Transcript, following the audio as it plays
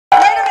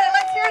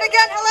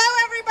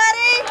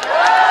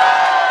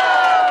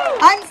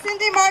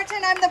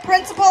I'm the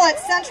principal at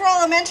Central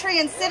Elementary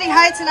in City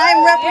Heights, and I am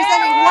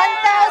representing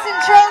 1,000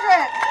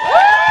 children.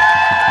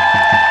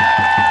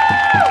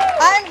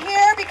 I'm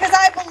here because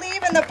I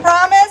believe in the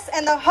promise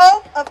and the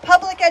hope of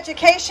public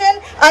education.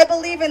 I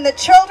believe in the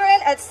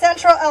children at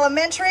Central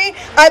Elementary.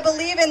 I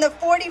believe in the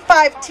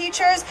 45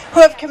 teachers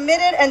who have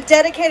committed and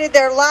dedicated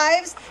their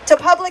lives to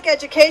public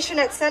education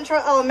at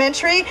Central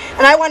Elementary.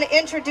 And I want to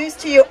introduce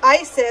to you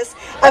Isis,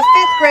 a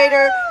 5th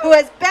grader who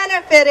has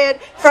benefited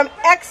from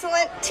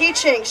excellent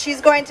teaching.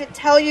 She's going to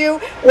tell you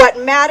what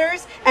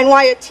matters and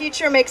why a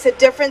teacher makes a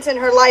difference in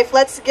her life.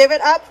 Let's give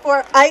it up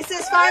for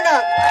Isis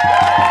Farnham.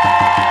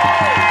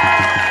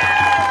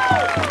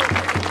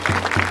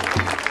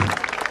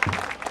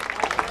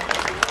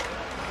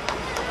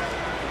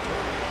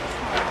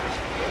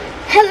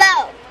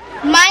 Hello,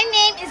 my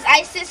name is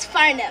Isis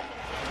Farnham.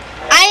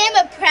 I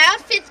am a proud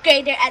 5th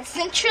grader at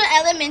Central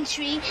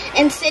Elementary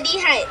in City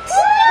Heights.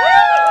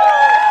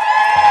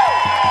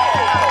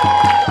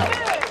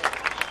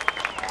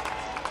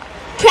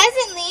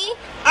 Presently,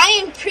 I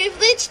am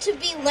privileged to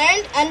be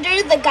learned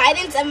under the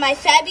guidance of my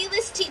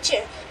fabulous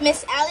teacher,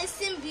 Miss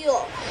Allison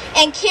Buell,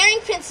 and caring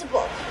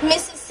principal,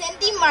 Mrs.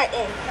 Cindy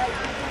Martin.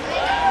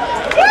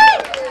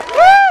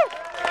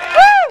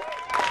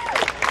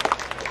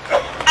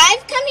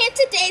 I've come here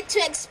today to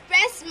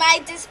express my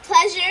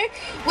displeasure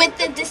with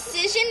the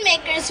decision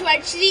makers who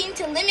are choosing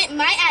to limit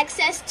my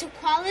access to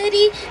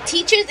quality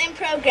teachers and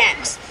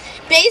programs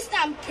based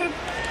on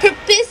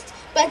purposed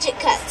budget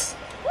cuts.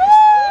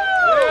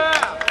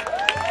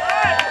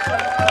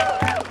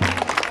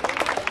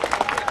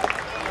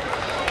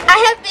 I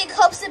have big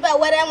hopes about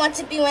what I want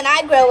to be when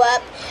I grow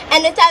up,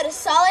 and without a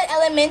solid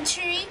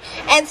elementary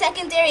and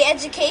secondary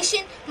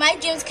education, my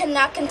dreams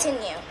cannot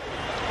continue.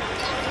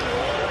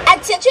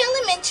 At Central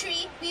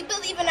Elementary, we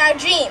believe in our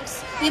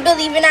dreams. We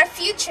believe in our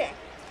future.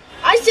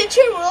 Our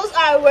Central rules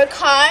are work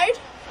hard,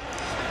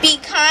 be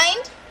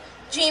kind,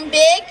 dream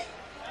big,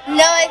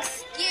 no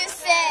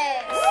excuses.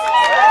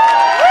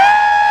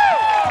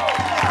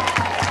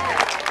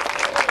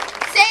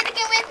 Say it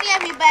again with me,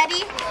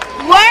 everybody.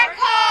 Work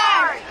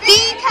hard,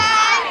 be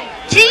kind,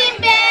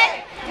 dream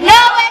big,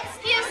 no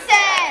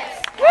excuses.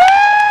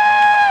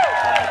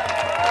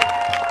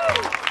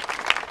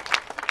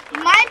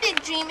 My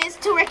big dream is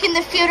to work in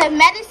the field of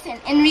medicine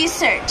and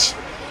research.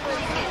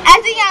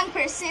 As a young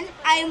person,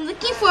 I am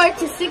looking forward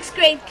to 6th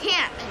grade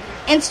camp,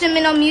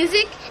 instrumental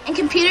music, and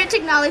computer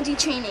technology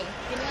training.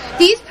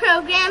 These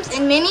programs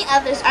and many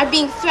others are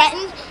being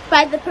threatened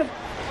by the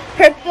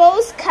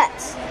proposed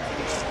cuts.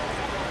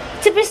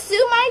 To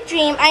pursue my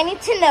dream, I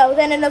need to know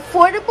that an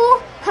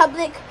affordable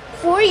public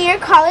 4-year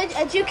college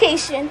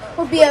education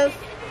will be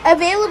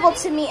available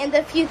to me in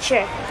the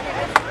future.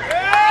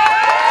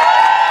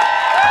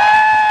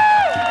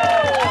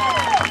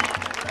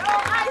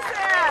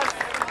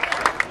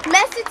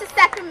 Message to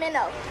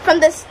Sacramento from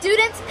the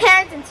students,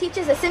 parents, and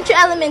teachers of Central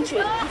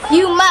Elementary.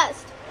 You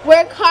must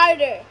work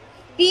harder,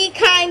 be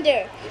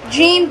kinder,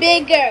 dream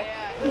bigger,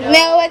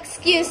 no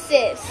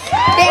excuses.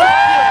 Thank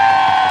you.